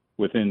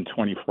within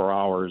 24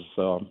 hours,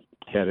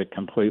 had it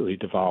completely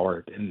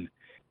devoured. And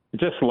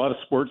just a lot of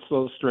Sports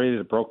Illustrated.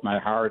 It broke my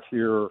heart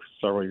here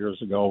several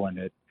years ago when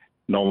it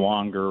no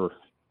longer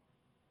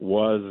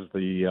was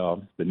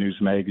the news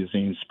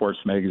magazine, sports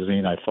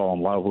magazine I fell in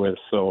love with.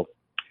 So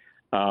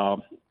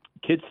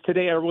kids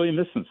today are really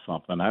missing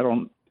something. I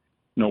don't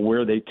know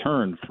where they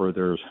turn for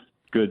their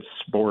good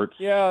sports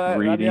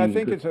reading. I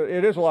think it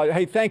is a lot.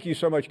 Hey, thank you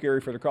so much,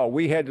 Gary, for the call.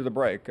 We head to the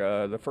break.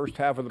 The first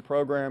half of the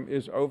program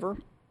is over.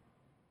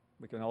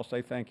 We can all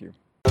say thank you.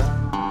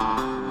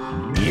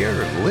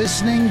 You're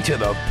listening to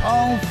the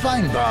Paul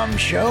Feinbaum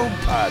Show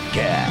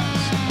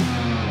podcast.